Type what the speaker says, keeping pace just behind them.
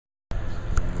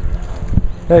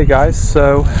Hey guys,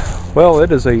 so well, it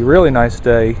is a really nice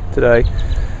day today.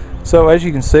 So as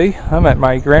you can see, I'm at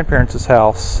my grandparents'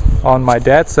 house on my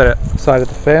dad's side of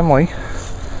the family.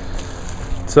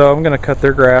 So I'm going to cut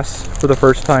their grass for the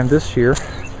first time this year.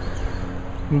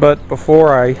 But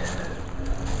before I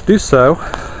do so,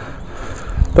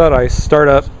 thought I'd start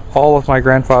up all of my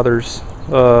grandfather's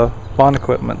lawn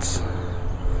equipments.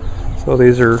 So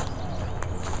these are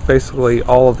basically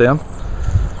all of them.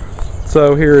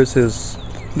 So here is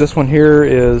this one here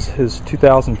is his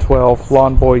 2012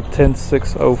 Lawnboy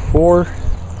 10604,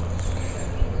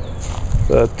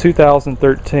 the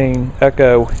 2013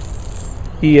 Echo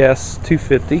ES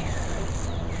 250,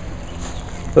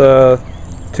 the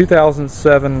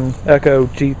 2007 Echo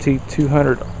GT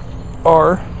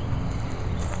 200R,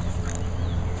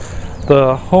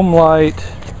 the Homelite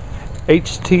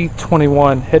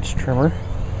HT21 hedge trimmer,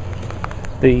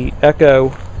 the Echo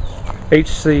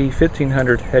HC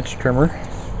 1500 hedge trimmer,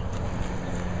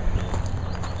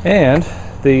 and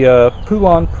the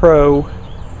Poulan Pro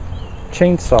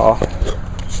chainsaw,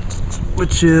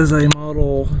 which is a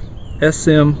model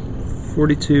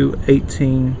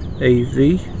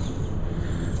SM4218AV,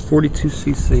 42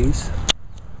 cc's,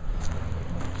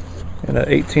 and an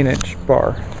 18-inch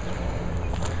bar.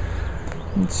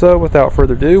 And so without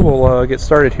further ado, we'll get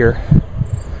started here.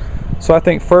 So I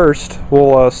think first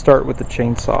we'll start with the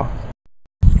chainsaw.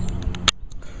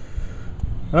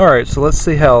 Alright, so let's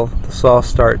see how the saw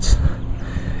starts.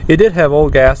 It did have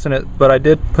old gas in it, but I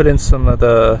did put in some of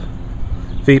the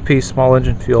VP small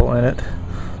engine fuel in it.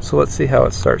 So let's see how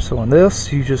it starts. So on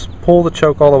this, you just pull the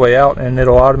choke all the way out and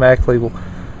it'll automatically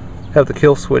have the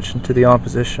kill switch into the on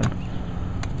position.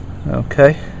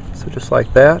 Okay, so just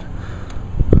like that.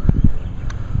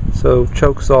 So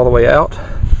choke's all the way out.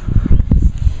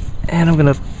 And I'm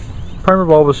gonna, primer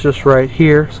bulb is just right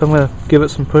here, so I'm gonna give it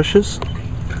some pushes.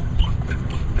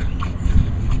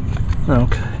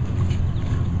 Okay.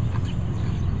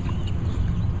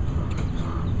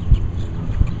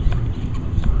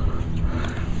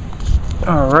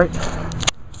 Alright.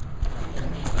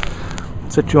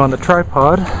 Set you on the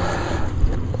tripod.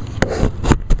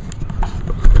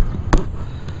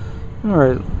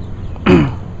 Alright.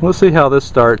 We'll see how this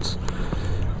starts.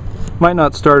 Might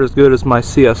not start as good as my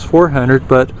CS400,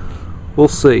 but we'll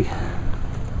see.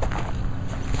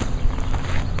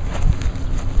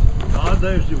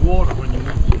 There's the water when you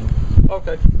need some.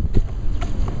 Okay.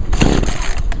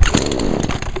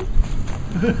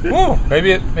 Whoa,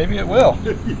 maybe it will.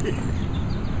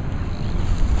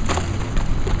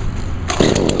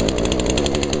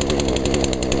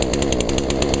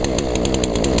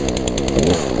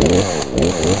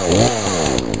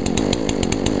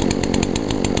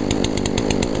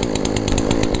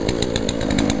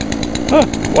 Huh,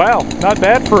 wow, not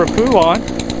bad for a Poulan.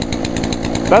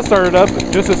 That started up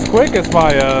just as quick as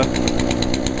my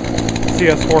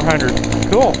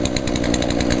CS400. Cool.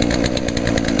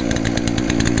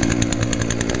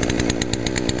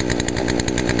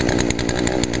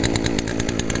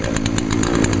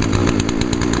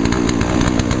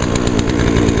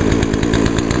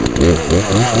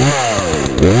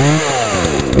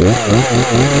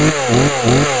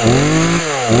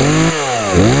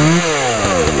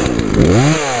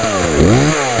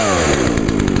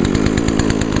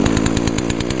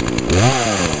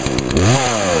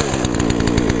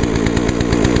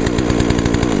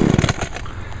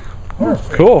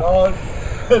 Cool.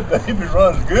 That baby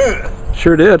runs good.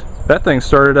 Sure did. That thing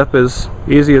started up as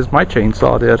easy as my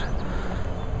chainsaw did.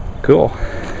 Cool.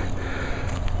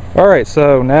 Alright,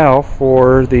 so now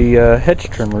for the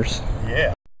hedge trimmers.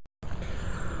 Yeah.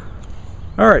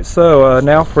 Alright, so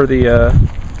now for the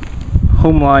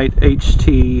Homelite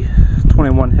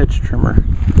HT21 hedge trimmer.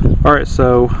 Alright,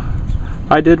 so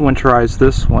I did winterize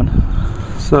this one.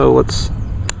 So let's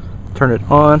turn it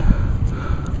on.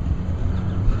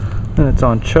 And it's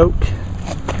on choke.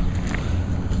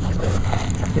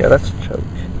 Yeah, that's choke.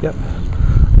 Yep.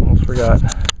 Almost forgot.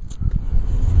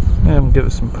 And give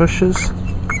it some pushes.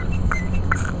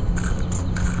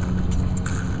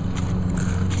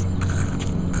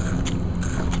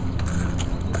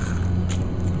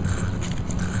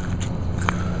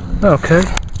 Okay.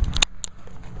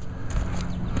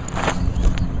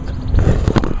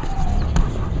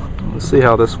 Let's see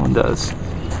how this one does.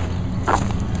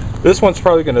 This one's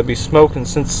probably going to be smoking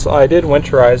since I did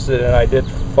winterize it and I did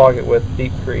fog it with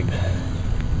Deep Creek.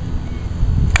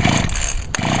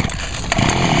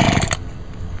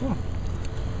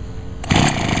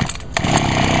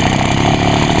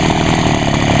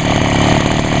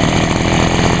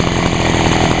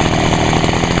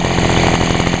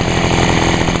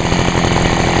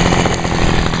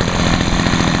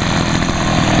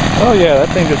 Oh yeah, that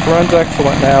thing just runs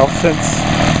excellent now. Since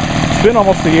it's been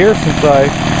almost a year since I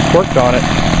worked on it.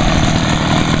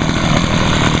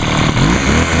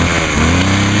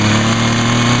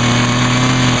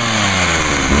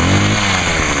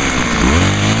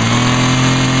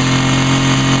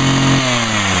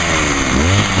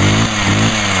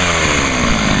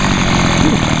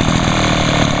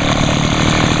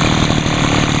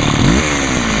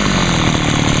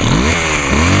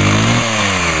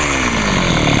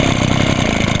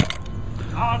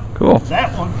 Cool.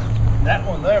 That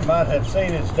one there might have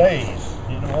seen its days.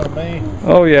 You know what I mean?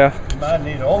 Oh yeah. You might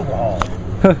need an overhaul.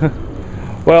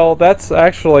 Well, that's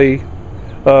actually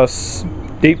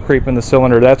deep creep in the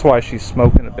cylinder. That's why she's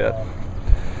smoking a bit.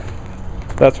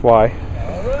 That's why.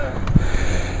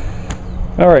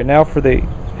 All right, now for the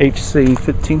HC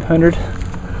 1500.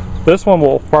 This one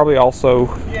will probably also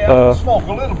smoke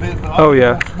a little bit, but oh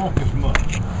yeah, won't smoke as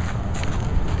much.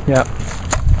 Yeah.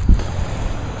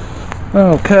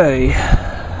 Okay.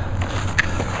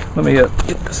 Let me get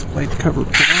this blade cover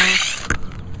put off.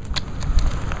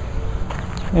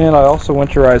 And I also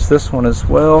winterized this one as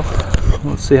well.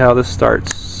 Let's see how this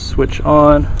starts. Switch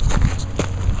on.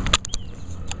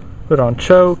 Put on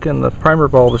choke, and the primer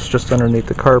bulb is just underneath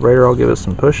the carburetor. I'll give it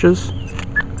some pushes.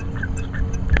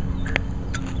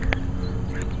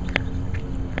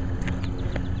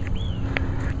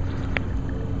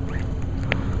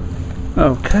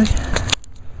 Okay.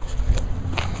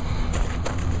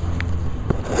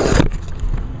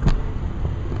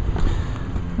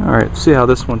 Alright, see how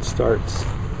this one starts.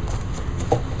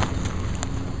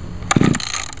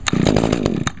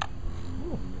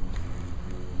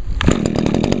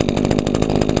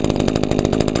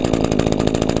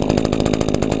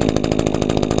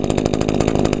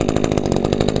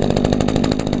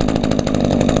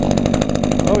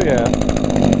 Oh yeah.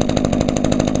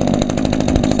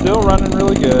 Still running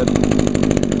really good.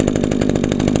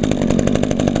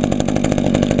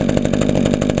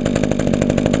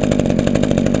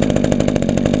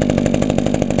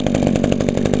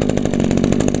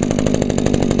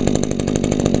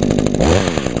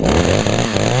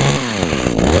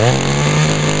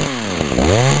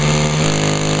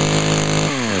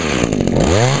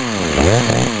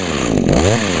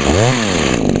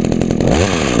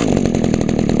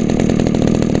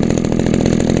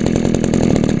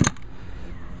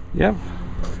 Yep,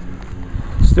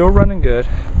 still running good.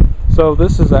 So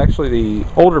this is actually the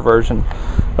older version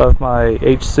of my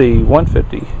HC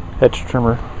 150 hedge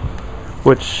trimmer,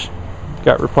 which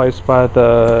got replaced by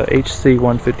the HC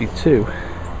 152.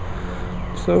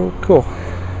 So cool.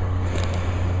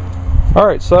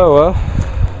 Alright, so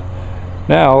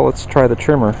now let's try the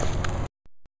trimmer.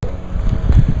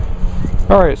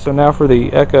 Alright, so now for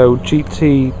the Echo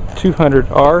GT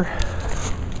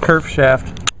 200R curve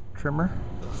shaft trimmer.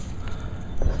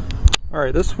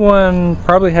 Alright, this one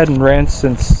probably hadn't ran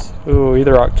since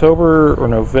either October or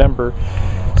November,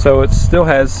 so it still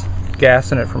has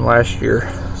gas in it from last year.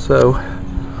 So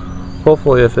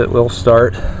hopefully if it will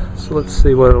start. So let's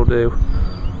see what it'll do.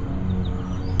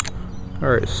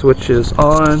 Alright, switch is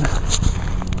on.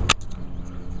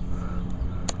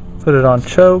 Put it on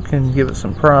choke and give it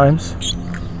some primes.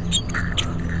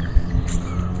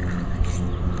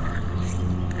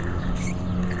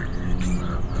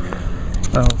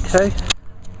 Okay.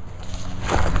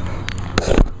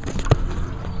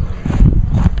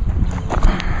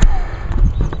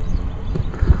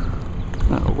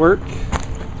 That'll work.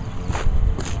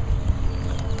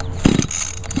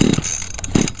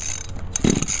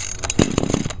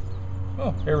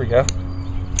 Oh, here we go.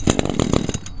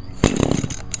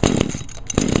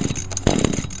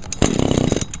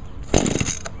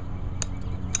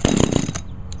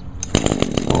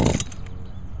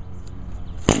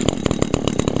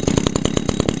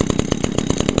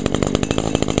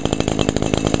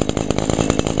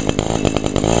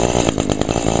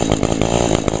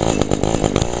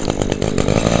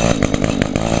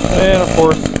 And of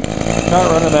course,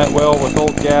 not running that well with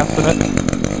old gas in it.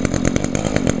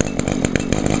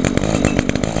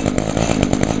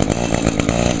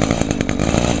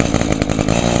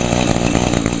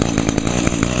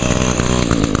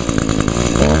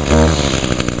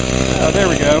 Oh, there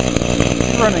we go.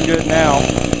 It's running good now.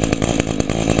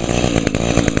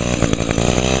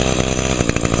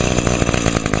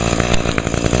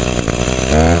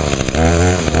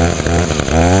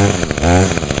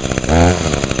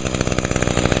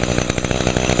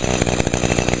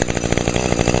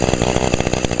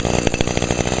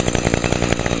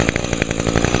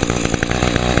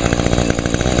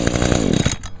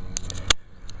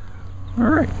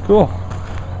 Alright, cool.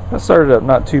 That started up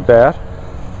not too bad.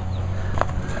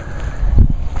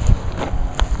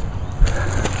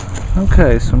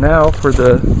 Okay, so now for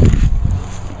the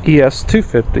ES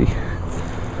 250.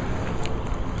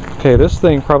 Okay, this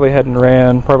thing probably hadn't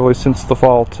ran probably since the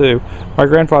fall too. My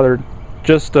grandfather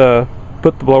just put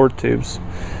the blower tubes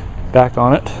back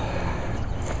on it.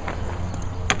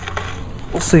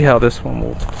 We'll see how this one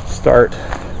will start.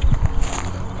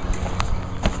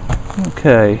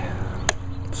 Okay,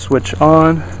 switch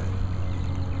on,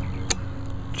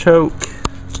 choke,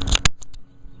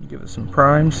 give it some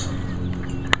primes.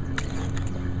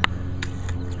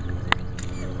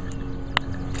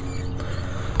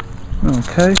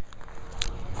 Okay.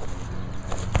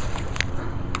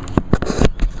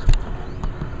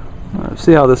 Let's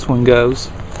see how this one goes.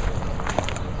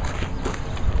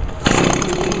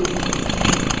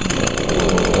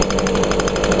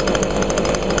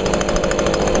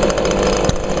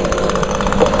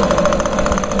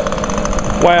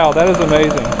 Wow, that is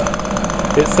amazing.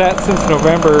 It sat since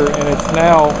November and it's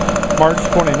now March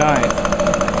 29th.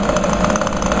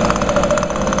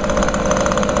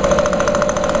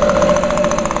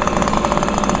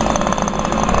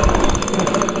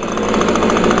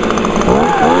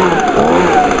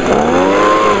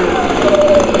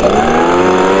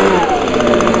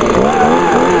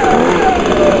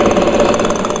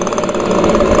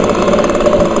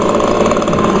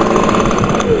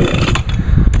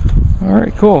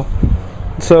 Alright, cool.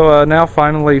 So now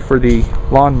finally for the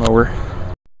lawnmower.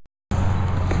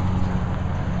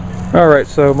 Alright,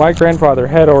 so my grandfather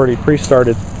had already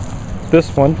pre-started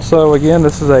this one. So again,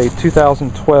 this is a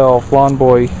 2012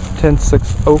 Lawnboy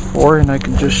 10604, and I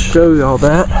can just show you all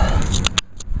that.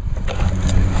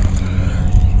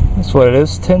 That's what it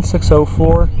is,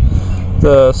 10604.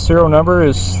 The serial number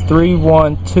is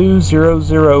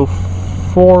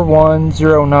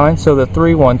 312004109, so the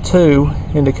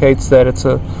 312 indicates that it's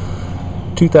a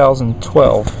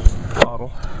 2012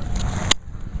 model.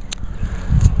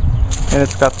 And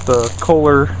it's got the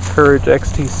Kohler Courage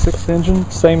XT6 engine,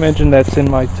 same engine that's in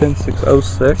my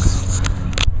 10606.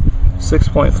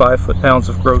 6.5 foot-pounds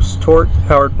of gross torque,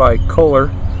 powered by Kohler,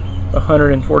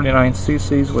 149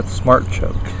 cc's with smart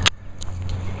choke.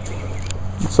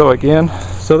 So again,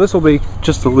 so this will be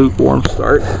just a lukewarm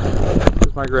start,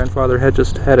 because my grandfather had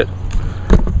just had it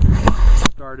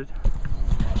started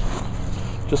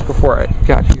just before I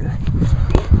got here.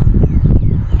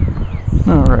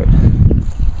 Alright.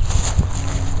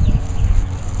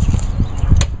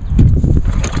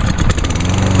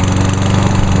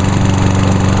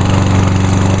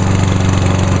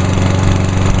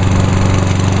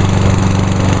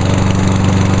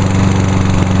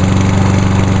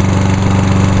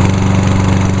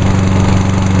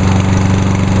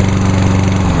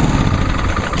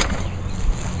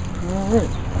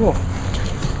 Cool.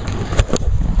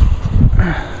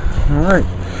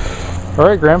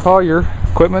 Alright, Grandpa, your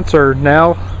equipments are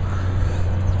now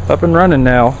up and running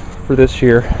now for this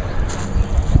year.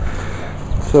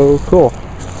 So cool.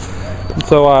 And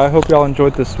so I hope y'all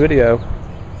enjoyed this video.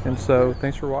 And so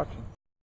thanks for watching.